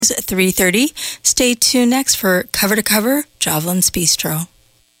At 3:30. Stay tuned next for Cover to Cover, Jovelyn's Bistro.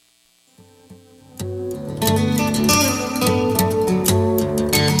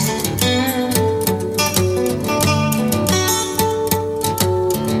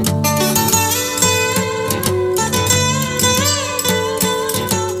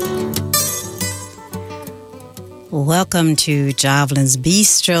 Welcome to Jovelyn's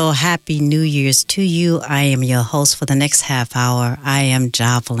Bistro. Happy New Year's to you. I am your host for the next half hour. I am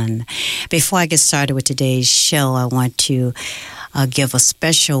Jovelyn. Before I get started with today's show, I want to give a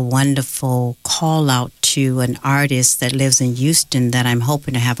special, wonderful call out to an artist that lives in Houston that I'm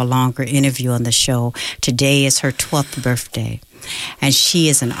hoping to have a longer interview on the show. Today is her 12th birthday. And she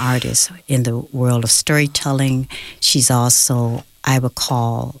is an artist in the world of storytelling. She's also, I would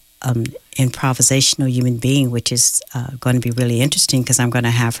call, improvisational human being, which is going to be really interesting because I'm going to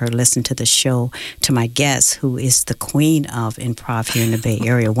have her listen to the show to my guest, who is the queen of improv here in the Bay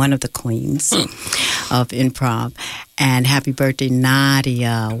Area, one of the queens of improv. And happy birthday,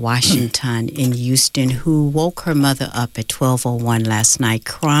 Nadia Washington in Houston, who woke her mother up at 12:01 last night,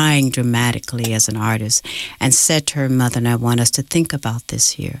 crying dramatically as an artist, and said to her mother, and I want us to think about this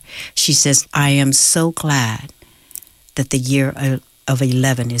here. She says, I am so glad that the year of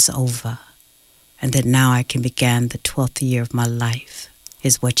 11 is over, and that now I can begin the 12th year of my life,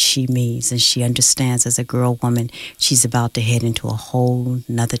 is what she means. And she understands as a girl woman, she's about to head into a whole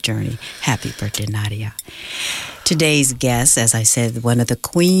nother journey. Happy birthday, Nadia. Today's guest, as I said, one of the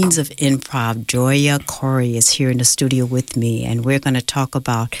queens of improv, Joya Cory, is here in the studio with me, and we're going to talk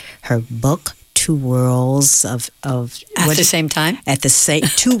about her book, Two Worlds of at the same time? At the same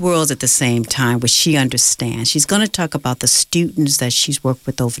two worlds at the same time, which she understands. She's going to talk about the students that she's worked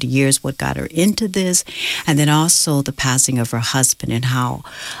with over the years, what got her into this, and then also the passing of her husband and how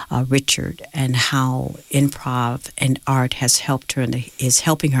Richard, and how improv and art has helped her is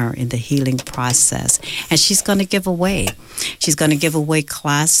helping her in the healing process. And she's going to give away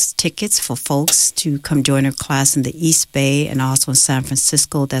class tickets for folks to come join her class in the East Bay and also in San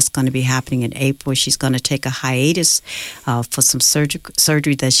Francisco. That's going to be happening in April. She's going to take a hiatus for some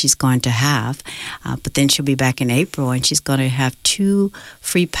surgery that she's going to have, but then she'll be back in April, and she's going to have 2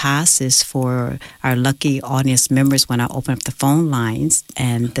 free passes for our lucky audience members when I open up the phone lines,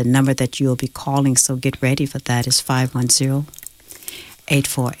 and the number that you'll be calling, so get ready for that, is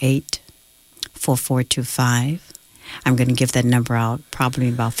 510-848-4425. I'm going to give that number out probably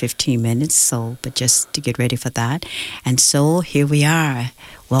in about 15 minutes, but just to get ready for that. And so here we are.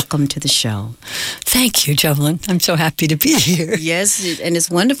 Welcome to the show. Thank you, Jovelyn. I'm so happy to be here. Yes, and it's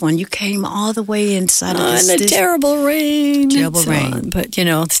wonderful. And you came all the way inside of this. In the terrible rain. Terrible rain. But,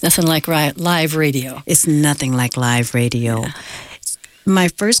 it's nothing like live radio. It's nothing like live radio. Yeah. My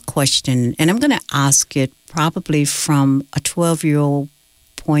first question, and I'm going to ask it probably from a 12-year-old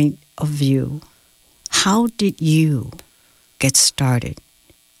point of view. How did you get started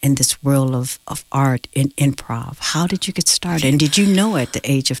in this world of art and improv? How did you get started? And did you know at the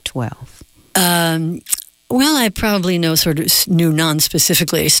age of 12? Well, I probably knew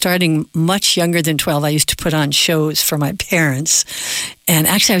non-specifically. Starting much younger than 12, I used to put on shows for my parents. And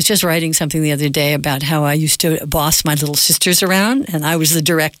actually, I was just writing something the other day about how I used to boss my little sisters around, and I was the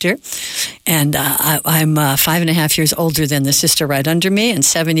director. And I'm 5.5 years older than the sister right under me, and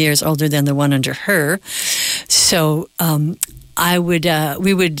 7 years older than the one under her. So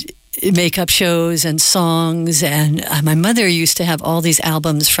we would make up shows and songs, and my mother used to have all these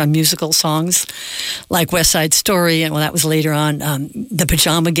albums from musical songs like West Side Story, and that was later on, The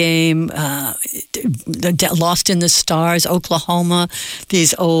Pajama Game, Lost in the Stars, Oklahoma,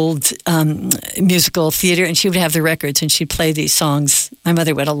 these old musical theater, and she would have the records and she'd play these songs. My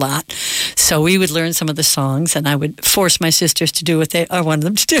mother would a lot. So we would learn some of the songs, and I would force my sisters to do what I wanted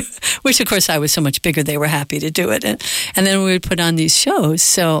them to do, which of course I was so much bigger, they were happy to do it. And then we would put on these shows.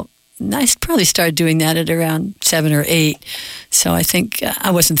 So I probably started doing that at around 7 or 8. So I think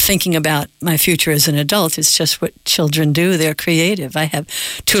I wasn't thinking about my future as an adult. It's just what children do. They're creative. I have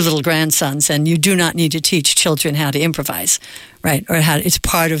 2 little grandsons, and you do not need to teach children how to improvise, right? Or it's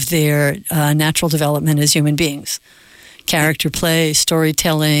part of their natural development as human beings. Character play,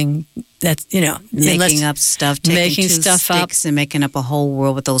 storytelling, that's, making up stuff, taking 2 sticks and making up a whole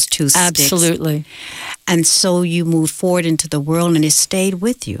world with those 2 sticks. Absolutely. And so you moved forward into the world, and it stayed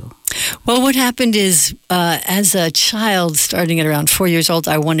with you. Well, what happened is, as a child, starting at around 4 years old,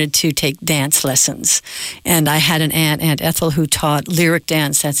 I wanted to take dance lessons. And I had an Aunt Ethel, who taught lyric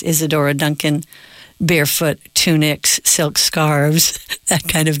dance. That's Isadora Duncan, barefoot tunics, silk scarves, that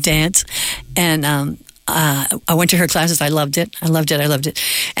kind of dance. And I went to her classes. I loved it.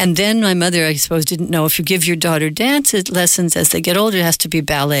 And then my mother, I suppose, didn't know if you give your daughter dance lessons as they get older, it has to be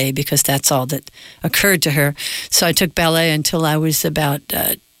ballet because that's all that occurred to her. So I took ballet until I was about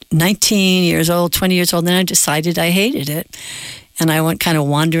 19 years old, 20 years old. Then I decided I hated it. And I went kind of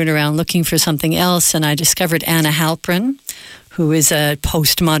wandering around looking for something else. And I discovered Anna Halprin, who is a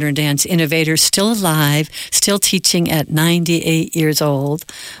postmodern dance innovator, still alive, still teaching at 98 years old,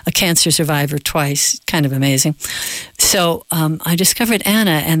 a cancer survivor twice, kind of amazing. So I discovered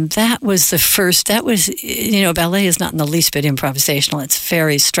Anna, and that was the first, ballet is not in the least bit improvisational. It's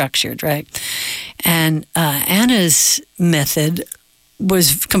very structured, right? And Anna's method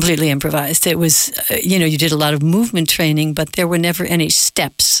was completely improvised. It was, you did a lot of movement training, but there were never any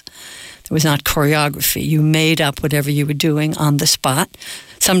steps. It was not choreography. You made up whatever you were doing on the spot.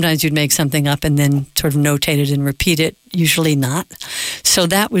 Sometimes you'd make something up and then sort of notate it and repeat it, usually not. So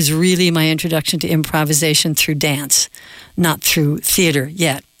that was really my introduction to improvisation through dance, not through theater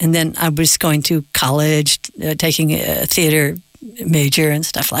yet. And then I was going to college, taking a theater major and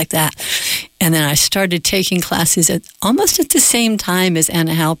stuff like that. And then I started taking classes almost at the same time as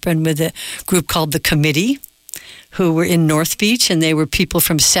Anna Halprin with a group called The Committee, who were in North Beach, and they were people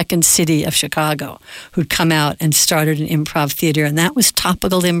from Second City of Chicago who'd come out and started an improv theater. And that was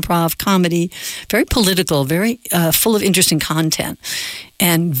topical improv comedy, very political, very full of interesting content,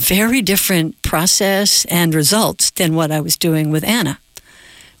 and very different process and results than what I was doing with Anna,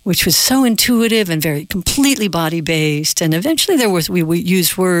 which was so intuitive and very completely body-based. And eventually we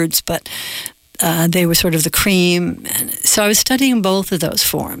used words, but they were sort of the cream. And so I was studying both of those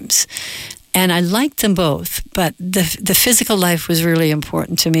forms. And I liked them both, but the physical life was really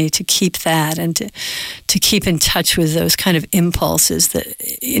important to me, to keep that and to keep in touch with those kind of impulses that,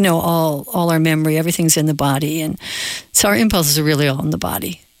 all our memory, everything's in the body. And so our impulses are really all in the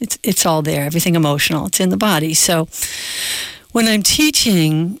body. It's all there, everything emotional, it's in the body. So when I'm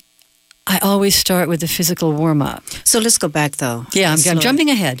teaching, I always start with the physical warm-up. So let's go back, though. Yeah, I'm jumping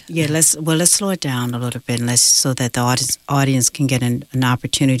ahead. Yeah, let's slow it down a little bit, and so that the audience can get an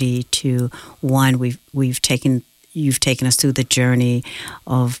opportunity to, one, you've taken us through the journey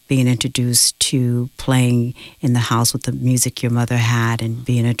of being introduced to playing in the house with the music your mother had and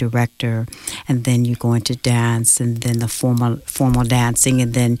being a director, and then you go into dance and then the formal dancing,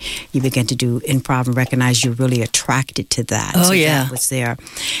 and then you begin to do improv and recognize you're really attracted to that. Oh, so yeah. That was there.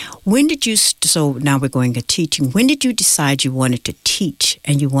 When did you, so now we're going to teaching, when did you decide you wanted to teach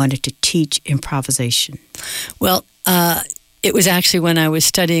and you wanted to teach improvisation? Well, it was actually when I was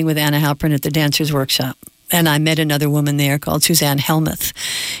studying with Anna Halprin at the Dancers Workshop. And I met another woman there called Suzanne Helmuth.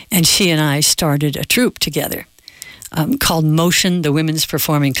 And she and I started a troupe together called Motion, the Women's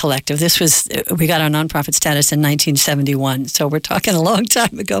Performing Collective. We got our nonprofit status in 1971, so we're talking a long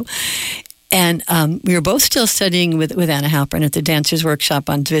time ago. And we were both still studying with Anna Halprin at the Dancers Workshop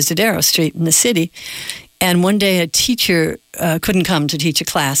on Visadero Street in the city. And one day a teacher couldn't come to teach a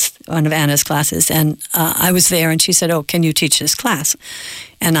class, one of Anna's classes, and I was there, and she said, "Oh, can you teach this class?"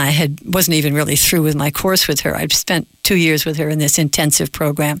 And I wasn't even really through with my course with her. I'd spent 2 years with her in this intensive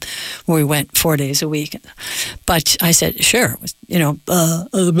program where we went 4 days a week. But I said, sure, I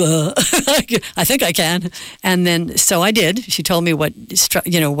think I can. And then, so I did. She told me what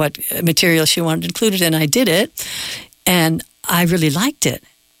material she wanted included, and I did it. And I really liked it.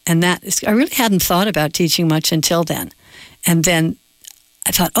 And I really hadn't thought about teaching much until then. And then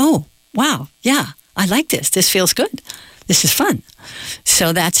I thought, oh, wow, yeah, I like this. This feels good. This is fun.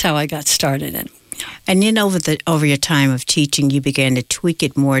 So that's how I got started. And then over your time of teaching, you began to tweak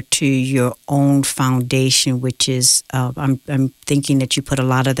it more to your own foundation, which is, I'm thinking that you put a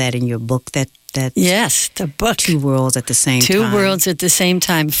lot of that in your book. Yes, the book. Two Worlds at the Same Time. Two Worlds at the Same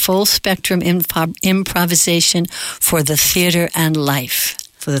Time. Full spectrum improvisation for the theater and life.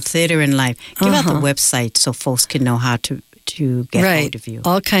 For the theater and life. Give out the website so folks can know how to get hold of you.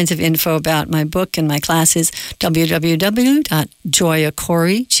 All kinds of info about my book and my classes.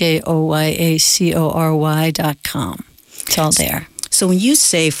 www.joyacory, JOYACORY.com. It's all there. So when you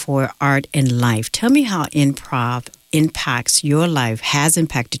say for art and life, tell me how improv impacts your life, has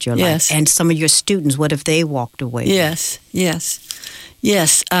impacted your life, and some of your students. What if they walked away? Yes. I've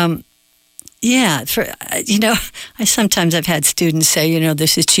had students say,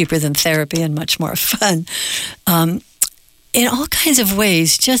 this is cheaper than therapy and much more fun. In all kinds of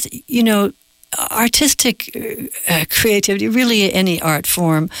ways, just, artistic creativity, really any art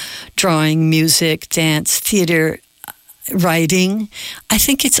form, drawing, music, dance, theater, writing, I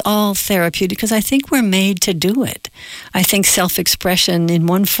think it's all therapeutic because I think we're made to do it. I think self-expression in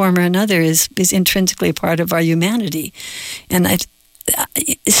one form or another is intrinsically part of our humanity. And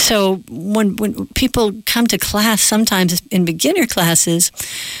so when people come to class, sometimes in beginner classes,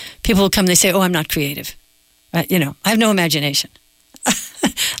 people will come, they say, oh, I'm not creative. I have no imagination.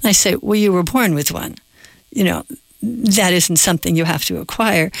 And I say, well, you were born with one. That isn't something you have to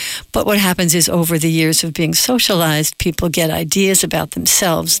acquire. But what happens is over the years of being socialized, people get ideas about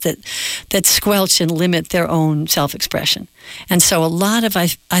themselves that squelch and limit their own self-expression. And so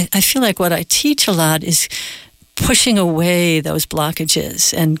I feel like what I teach a lot is pushing away those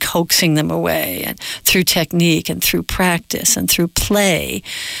blockages and coaxing them away, and through technique and through practice and through play,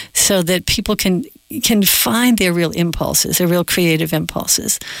 so that people can find their real impulses, their real creative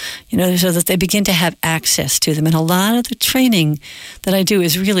impulses, so that they begin to have access to them. And a lot of the training that I do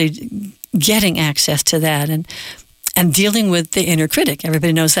is really getting access to that and dealing with the inner critic.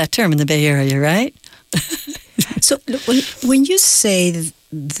 Everybody knows that term in the Bay Area, right? So when you say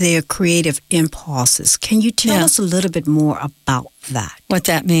their creative impulses, can you tell us a little bit more about that? What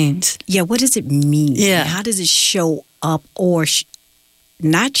that means? Yeah, what does it mean? Yeah. How does it show up or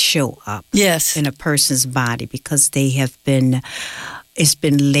not show up in a person's body, because it's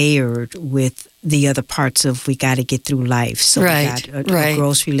been layered with the other parts of we got to get through life. So we got a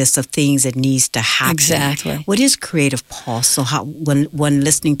grocery list of things that needs to happen. Exactly. What is creative pulse? So how, when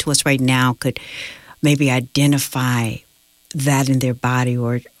listening to us right now, could maybe identify that in their body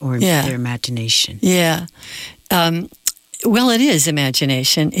or their imagination? Yeah. Well, it is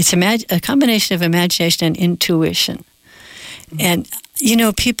imagination. It's a combination of imagination and intuition. And,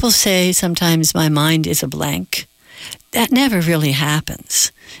 people say sometimes my mind is a blank. That never really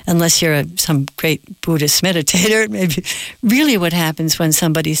happens unless you're some great Buddhist meditator. Maybe really what happens when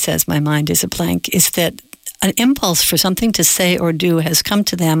somebody says my mind is a blank is that an impulse for something to say or do has come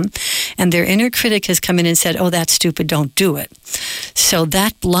to them, and their inner critic has come in and said, oh, that's stupid, don't do it. So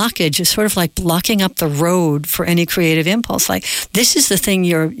that blockage is sort of like blocking up the road for any creative impulse. Like, this is the thing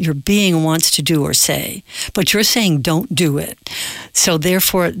your being wants to do or say, but you're saying don't do it. So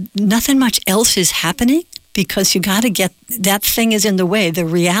therefore, nothing much else is happening, because you got to get, that thing is in the way. The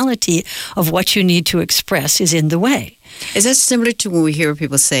reality of what you need to express is in the way. Is that similar to when we hear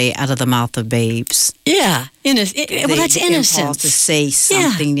people say out of the mouth of babes? Yeah. Well, that's innocence. Impulse to say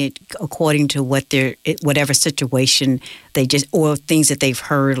something that, according to whatever situation they or things that they've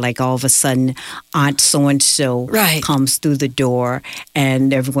heard, like all of a sudden Aunt so-and-so comes through the door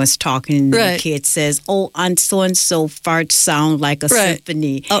and everyone's talking and the kid says, oh, Aunt so-and-so farts sound like a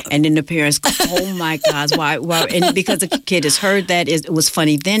symphony. Oh. And then the parents go, oh my God, why? And because the kid has heard that, it was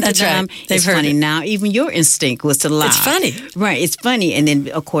funny then to them. It's funny now. Even your instinct was to lie. It's funny. Right, it's funny. And then,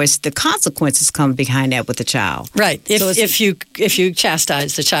 of course, the consequences come behind that with the child. Right. If you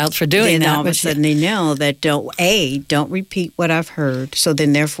chastise the child for doing that. Then all of a sudden they know that don't repeat what I've heard. So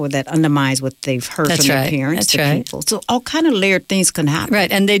then, therefore, that undermines what they've heard from their parents, people. So all kind of layered things can happen.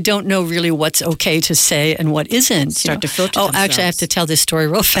 Right, and they don't know really what's okay to say and what isn't. Start to filter themselves. Actually, I have to tell this story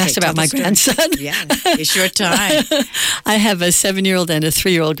real fast about my grandson. Yeah, it's your time. I have a 7-year-old and a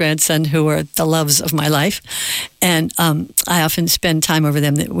 3-year-old grandson who are the loves of my life. And I often spend time with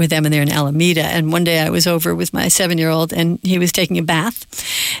them, and they're in Alameda. And one day I was over with my 7-year-old, and he was taking a bath.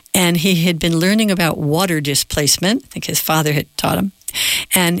 And he had been learning about water displacement. I think his father had taught him.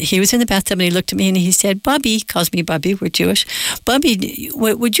 And he was in the bathtub, and he looked at me, and he said, Bubby, calls me Bubby, we're Jewish. Bubby,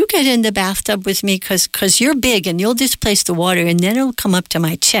 would you get in the bathtub with me? Because you're big, and you'll displace the water, and then it'll come up to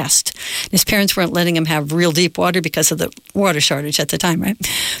my chest. His parents weren't letting him have real deep water because of the water shortage at the time, right?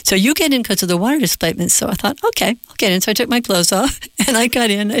 So you get in because of the water displacement. So I thought, okay, I'll get in. So I took my clothes off, and I got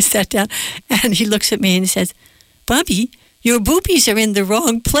in. I sat down, and he looks at me, and he says, Bubby, your boobies are in the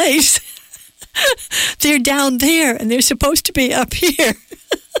wrong place. They're down there, and they're supposed to be up here.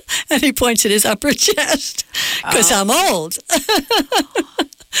 And he points at his upper chest, because I'm old.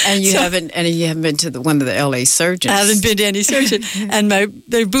 And you haven't been to one of the LA surgeons. I haven't been to any surgeon, and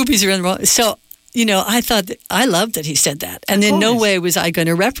their boobies are in the wrong. So, I loved that he said that, and in no way was I going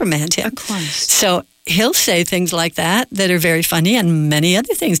to reprimand him. Of course. So he'll say things like that are very funny, and many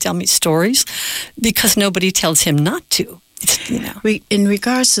other things. Tell me stories, because nobody tells him not to. In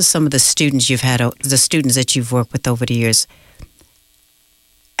regards to some of the students you've had, the students that you've worked with over the years,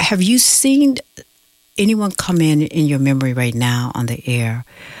 have you seen anyone come in your memory right now on the air,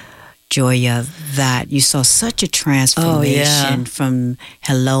 Joya, that you saw such a transformation from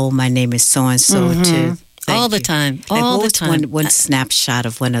hello, my name is so-and-so to all the time. All the time. One snapshot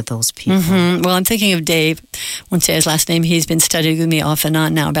of one of those people. Mm-hmm. Well, I'm thinking of Dave. I won't say his last name. He's been studying with me off and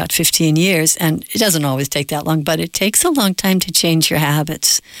on now about 15 years. And it doesn't always take that long, but it takes a long time to change your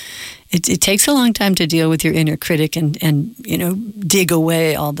habits. It takes a long time to deal with your inner critic and dig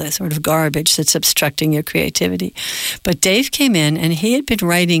away all the sort of garbage that's obstructing your creativity. But Dave came in, and he had been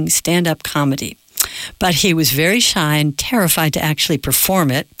writing stand-up comedy, but he was very shy and terrified to actually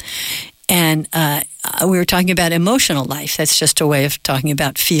perform it. And we were talking about emotional life. That's just a way of talking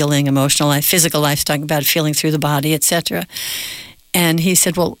about feeling. Emotional life, physical life, talking about feeling through the body, etc. And he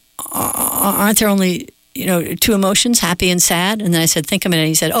said, well, aren't there only two emotions, happy and sad? And then I said, think a minute.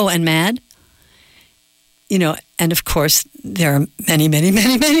 He said, oh, and mad? And of course, there are many, many,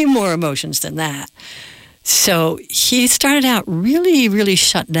 many, many more emotions than that. So he started out really, really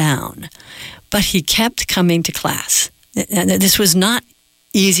shut down, but he kept coming to class. And this was not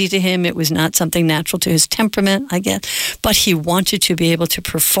easy to him. It was not something natural to his temperament, I guess. But he wanted to be able to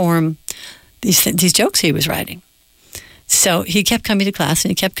perform these jokes he was writing. So he kept coming to class,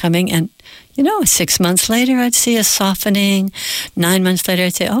 and he kept coming, and 6 months later, I'd see a softening. 9 months later,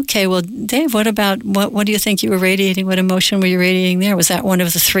 I'd say, okay, well, Dave, what do you think you were radiating? What emotion were you radiating there? Was that one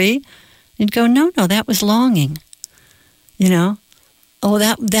of the three? He'd go, no, that was longing. Oh,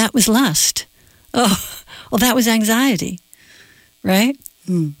 that was lust. Oh, well, that was anxiety, right?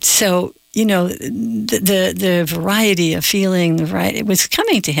 Mm. So, the variety of feeling, it was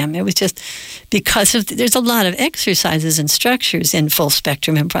coming to him. It was just because there's a lot of exercises and structures in full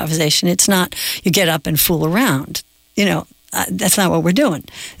spectrum improvisation. It's not you get up and fool around. That's not what we're doing.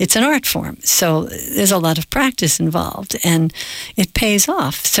 It's an art form. So there's a lot of practice involved, and it pays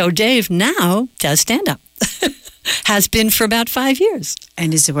off. So Dave now does stand up. Has been for about 5 years.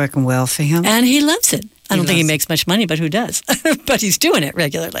 And is it working well for him? And he loves it. I don't think he makes much money, but who does? But he's doing it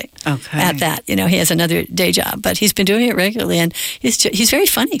regularly. Okay. At that, he has another day job, but he's been doing it regularly, and he's very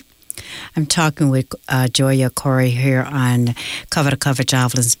funny. I'm talking with Joya, Cory here on Cover to Cover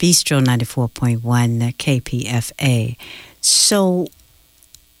Jovelyn's Bistro, 94.1 KPFA. So,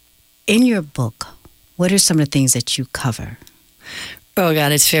 in your book, what are some of the things that you cover? Oh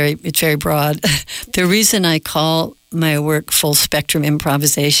God, it's very broad. The reason I call my work full spectrum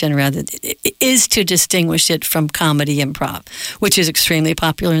improvisation is to distinguish it from comedy improv, which is extremely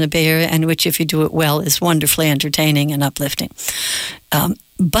popular in the Bay Area, and which, if you do it well, is wonderfully entertaining and uplifting.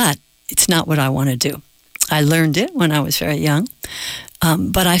 But it's not what I want to do. I learned it when I was very young,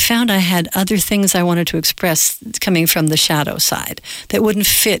 but I found I had other things I wanted to express coming from the shadow side that wouldn't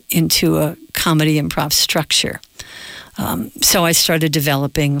fit into a comedy improv structure. So I started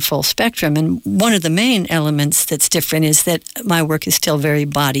developing full spectrum, and one of the main elements that's different is that my work is still very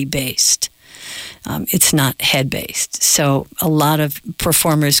body-based. It's not head-based. So a lot of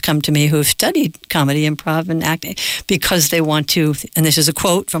performers come to me who have studied comedy, improv, and acting because they want to, and this is a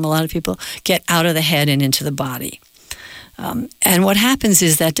quote from a lot of people, get out of the head and into the body. And what happens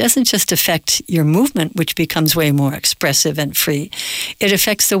is that doesn't just affect your movement, which becomes way more expressive and free. It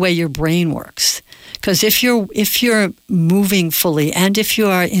affects the way your brain works. Because if you're moving fully, and if you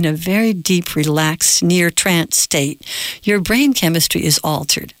are in a very deep, relaxed, near trance state, your brain chemistry is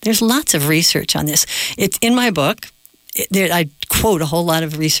altered. There's lots of research on this. It's in my book. I quote a whole lot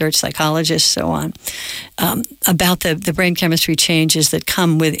of research, psychologists, so on, about the brain chemistry changes that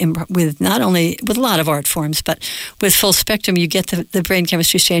come with not only with a lot of art forms, but with full spectrum. You get the brain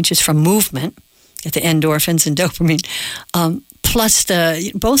chemistry changes from movement, get the endorphins and dopamine. Plus,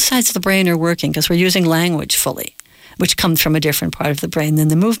 both sides of the brain are working because we're using language fully, which comes from a different part of the brain than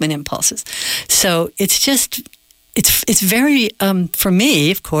the movement impulses. So it's very, for me,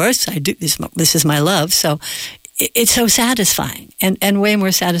 of course, I do this is my love, so it's so satisfying, and way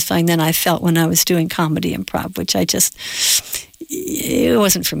more satisfying than I felt when I was doing comedy improv, which it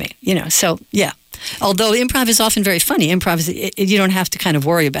wasn't for me, so yeah. Although improv is often very funny. Improv is, you don't have to kind of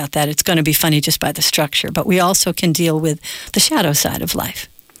worry about that. It's going to be funny just by the structure. But we also can deal with the shadow side of life.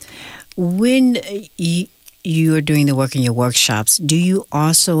 When you are doing the work in your workshops, do you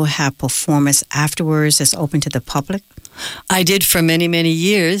also have performance afterwards that's open to the public? I did for many, many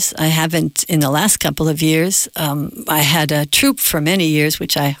years. I haven't in the last couple of years. I had a troupe for many years,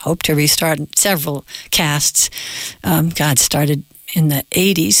 which I hope to restart in several casts. Started in the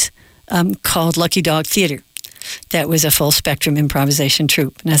 80s. Called Lucky Dog Theater. That was a full spectrum improvisation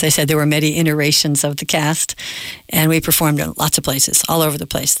troupe. And as I said, there were many iterations of the cast, and we performed in lots of places, all over the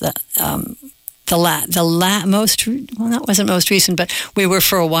place. The that wasn't most recent, but we were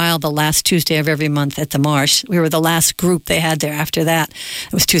for a while the last Tuesday of every month at the Marsh. We were the last group they had there. After that,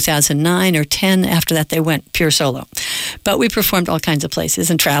 it was 2009 or 10. After that, they went pure solo. But we performed all kinds of places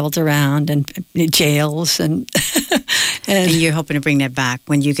and traveled around and jails and and you're hoping to bring that back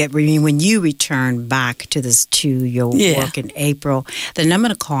when you return back to your work in April. The number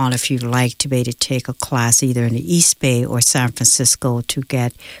to call if you'd like to be able to take a class either in the East Bay or San Francisco to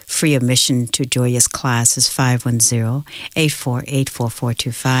get free admission to Joya's class is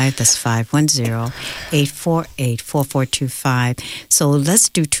 510-848-4425. That's 510-848-4425. So let's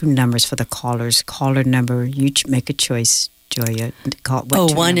do two numbers for the callers. Caller number, you make a choice, Joya. Call,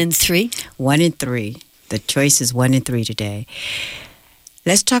 1 and 3? 1 and 3. The choice is 1 and 3 today.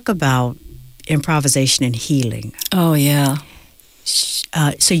 Let's talk about improvisation and healing. Oh, yeah.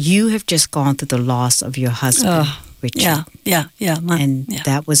 So you have just gone through the loss of your husband, Richard. Yeah.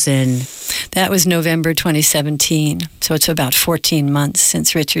 That was in... That was November 2017. So it's about 14 months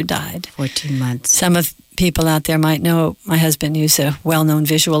since Richard died. 14 months. Some of people out there might know my husband, who's a well-known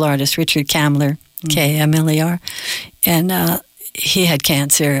visual artist, Richard Kamler, Kamler. And he had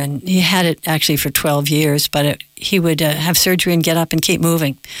cancer, and he had it actually for 12 years, but he would have surgery and get up and keep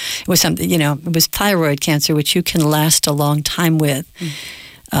moving. It was something, it was thyroid cancer, which you can last a long time with.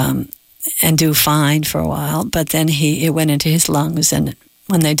 And do fine for a while, but then it went into his lungs, and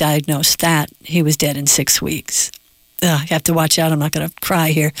when they diagnosed that, he was dead in 6 weeks. You have to watch out. I'm not going to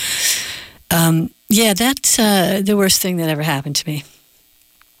cry here. That's the worst thing that ever happened to me.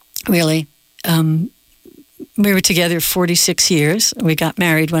 Really. We were together 46 years. We got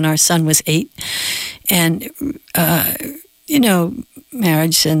married when our son was 8. And,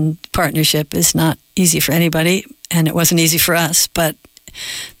 marriage and partnership is not easy for anybody, and it wasn't easy for us, but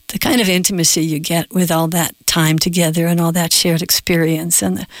the kind of intimacy you get with all that time together and all that shared experience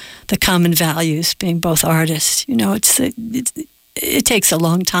and the common values, being both artists, it takes a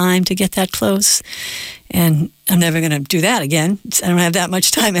long time to get that close, and I'm never going to do that again. I don't have that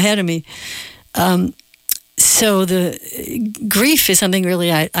much time ahead of me. So the grief is something really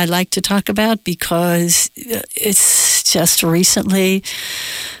I like to talk about because it's just recently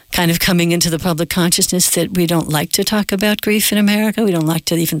kind of coming into the public consciousness that we don't like to talk about grief in America. We don't like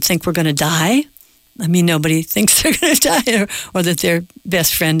to even think we're going to die. I mean, nobody thinks they're going to die or that their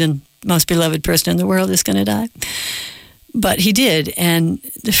best friend and most beloved person in the world is going to die. But he did. And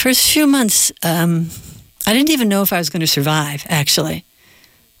the first few months, I didn't even know if I was going to survive, actually.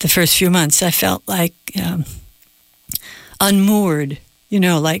 The first few months, I felt like unmoored,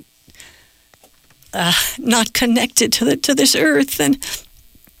 like not connected to this earth. And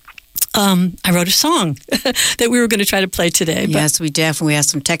I wrote a song that we were going to try to play today. Yes, we definitely had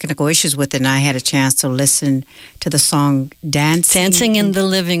some technical issues with it, and I had a chance to listen to the song Dancing in the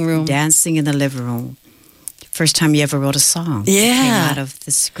Living Room. Dancing in the Living Room. First time you ever wrote a song. Yeah. It came out of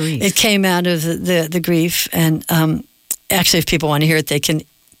this grief. It came out of the grief, and actually, if people want to hear it, they can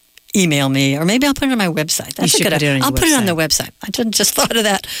email me, or maybe I'll put it on my website. That's a good idea. I'll put it on the website. I just thought of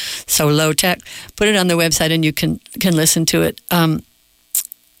that. So low tech. Put it on the website, and you can listen to it.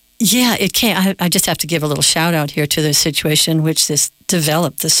 It came. I just have to give a little shout out here to the situation which this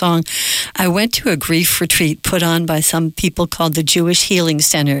developed, the song. I went to a grief retreat put on by some people called the Jewish Healing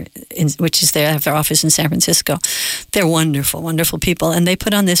Center, which is have their office in San Francisco. They're wonderful, wonderful people, and they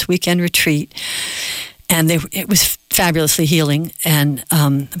put on this weekend retreat. And it was fabulously healing. And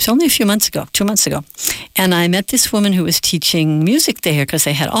it was only 2 months ago. And I met this woman who was teaching music there because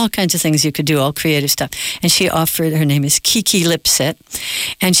they had all kinds of things you could do, all creative stuff. And she offered, her name is Kiki Lipset,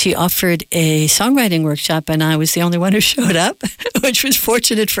 and she offered a songwriting workshop, and I was the only one who showed up, which was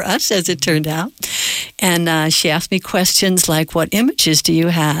fortunate for us, as it turned out. And she asked me questions like, what images do you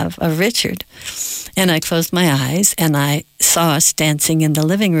have of Richard? And I closed my eyes, and I saw us dancing in the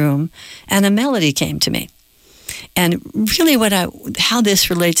living room, and a melody came to me. And really how this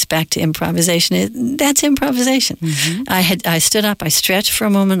relates back to improvisation, that's improvisation. Mm-hmm. I stood up, I stretched for a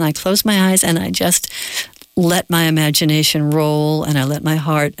moment, I closed my eyes, and I just let my imagination roll, and I let my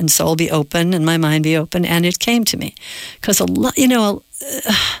heart and soul be open and my mind be open, and it came to me. Because an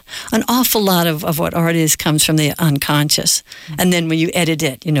awful lot of what art is comes from the unconscious. Mm-hmm. And then when you edit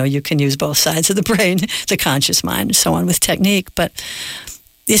it, you can use both sides of the brain, the conscious mind, and so on with technique. But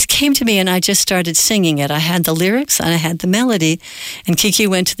this came to me, and I just started singing it. I had the lyrics, and I had the melody, and Kiki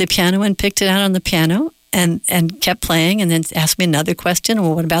went to the piano and picked it out on the piano and kept playing, and then asked me another question,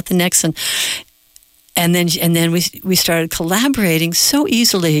 well, what about the next? And then we started collaborating so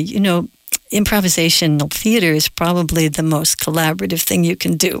easily. Improvisational theater is probably the most collaborative thing you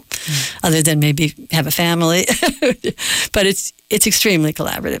can do, other than maybe have a family. But it's extremely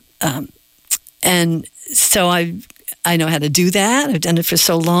collaborative. And so I know how to do that. I've done it for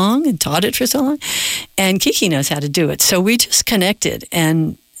so long and taught it for so long. And Kiki knows how to do it. So we just connected,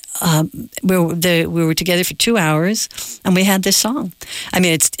 and we were together for 2 hours, and we had this song. I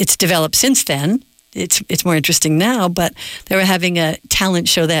mean, it's developed since then. It's more interesting now, but they were having a talent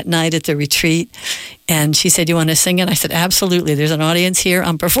show that night at the retreat, and she said, "You want to sing it?" I said, "Absolutely. There's an audience here.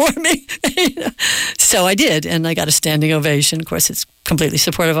 I'm performing." So I did, and I got a standing ovation. Of course, it's a completely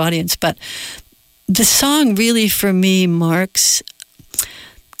supportive audience, but the song really, for me, marks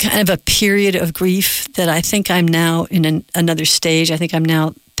kind of a period of grief that I think I'm now in another stage. I think I'm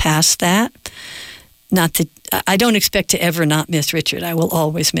now past that. Not that I don't expect to ever not miss Richard. I will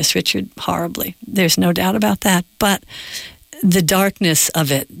always miss Richard horribly. There's no doubt about that. But the darkness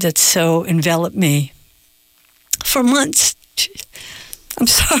of it that so enveloped me for months. I'm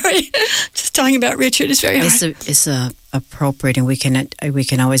sorry. Just talking about Richard is very hard. It's appropriate, and we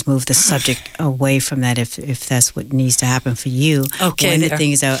can always move the subject away from that if that's what needs to happen for you. Okay. One of the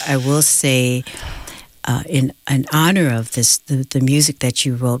things I will say, in honor of this, the music that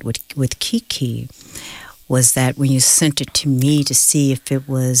you wrote with Kiki, was that when you sent it to me to see if it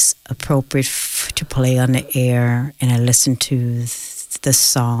was appropriate to play on the air, and I listened to the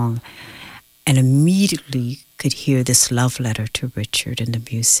song, and immediately could hear this love letter to Richard in the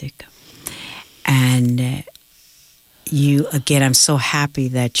music. And you, again, I'm so happy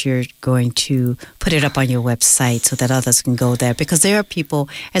that you're going to put it up on your website so that others can go there, because there are people,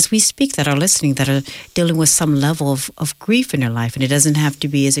 as we speak, that are listening, that are dealing with some level of grief in their life, and it doesn't have to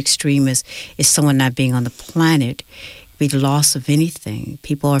be as extreme as someone not being on the planet, be the loss of anything.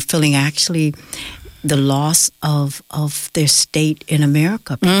 People are feeling actually the loss of their state in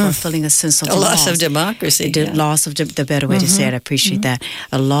America. People are feeling a sense of a loss of democracy. The loss of the better way to say it. I appreciate that.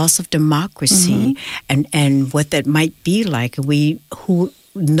 A loss of democracy, and what that might be like. Who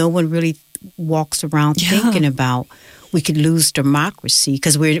no one really walks around thinking about. We could lose democracy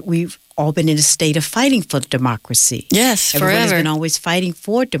because we've all been in a state of fighting for democracy. Yes, Everybody's forever. been always fighting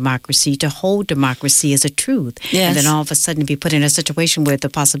for democracy, to hold democracy as a truth. Yes. And then all of a sudden be put in a situation where the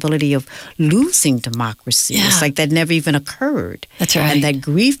possibility of losing democracy, it's like that never even occurred. That's right. And that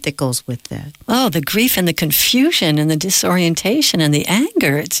grief that goes with that. Oh, the grief and the confusion and the disorientation and the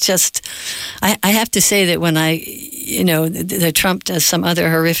anger. It's just, I have to say that when the Trump does some other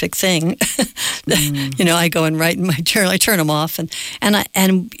horrific thing, I go and write in my journal. I turn them off, and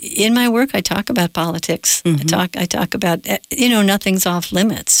in my work I talk about politics. I talk about nothing's off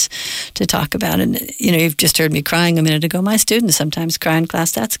limits to talk about. And you've just heard me crying a minute ago. My students sometimes cry in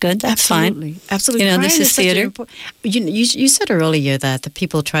class. That's good. That's fine. Absolutely. This is theater. You said earlier that the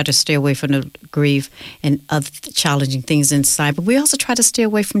people try to stay away from the grief and other challenging things inside, but we also try to stay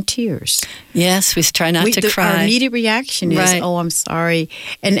away from tears. Yes, we try not to cry. Our immediate reaction is, "Oh, I'm sorry,"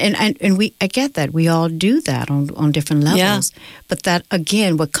 and I get that. We all do that on different levels. But that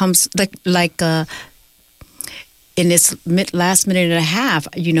again, what comes like in this last minute and a half,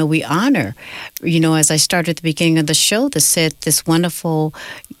 we honor. As I started at the beginning of the show, that said this wonderful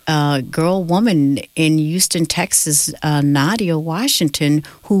woman in Houston, Texas, Nadia Washington,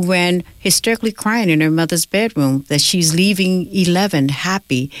 who ran hysterically crying in her mother's bedroom that she's leaving 11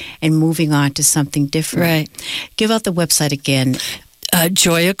 happy and moving on to something different. Right. Give out the website again.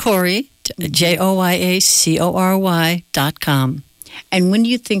 Joya Cory, JoyaCory.com. And when do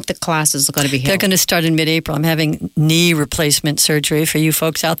you think the classes are going to be held? They're going to start in mid-April. I'm having knee replacement surgery for you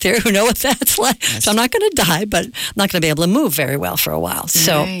folks out there who know what that's like. Yes. So I'm not going to die, but I'm not going to be able to move very well for a while.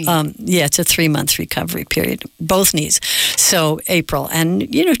 So, it's a 3-month recovery period, both knees. So April. And,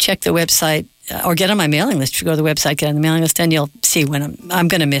 check the website or get on my mailing list. If you go to the website, get on the mailing list, and you'll see when I'm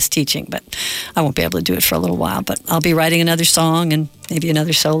going to miss teaching, but I won't be able to do it for a little while. But I'll be writing another song and maybe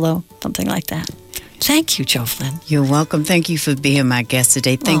another solo, something like that. Thank you, Jovelyn. You're welcome. Thank you for being my guest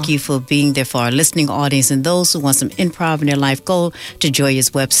today. Thank you for being there for our listening audience. And those who want some improv in their life, go to Joya's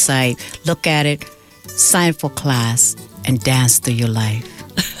website, look at it, sign for class, and dance through your life.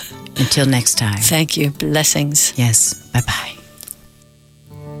 Until next time. Thank you. Blessings. Yes. Bye-bye.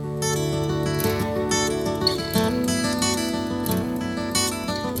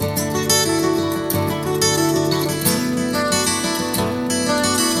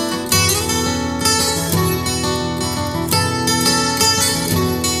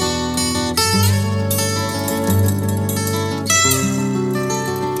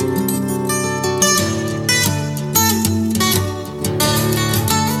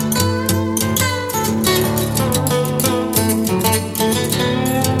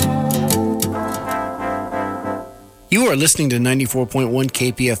 are listening to 94.1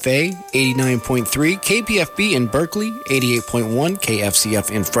 KPFA, 89.3 KPFB in Berkeley, 88.1 KFCF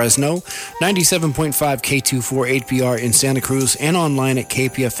in Fresno, 97.5 K24HBR in Santa Cruz, and online at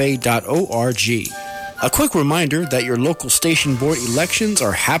kpfa.org. A quick reminder that your local station board elections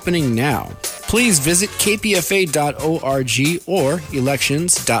are happening now. Please visit kpfa.org or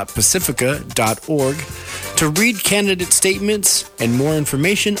elections.pacifica.org to read candidate statements and more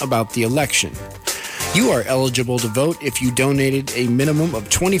information about the election. You are eligible to vote if you donated a minimum of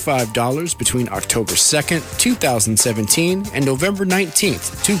 $25 between October 2nd, 2017 and November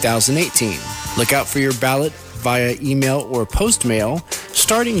 19th, 2018. Look out for your ballot via email or post mail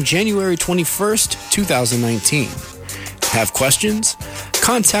starting January 21st, 2019. Have questions?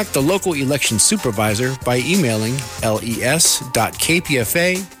 Contact the local election supervisor by emailing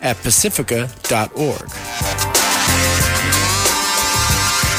les.kpfa@pacifica.org.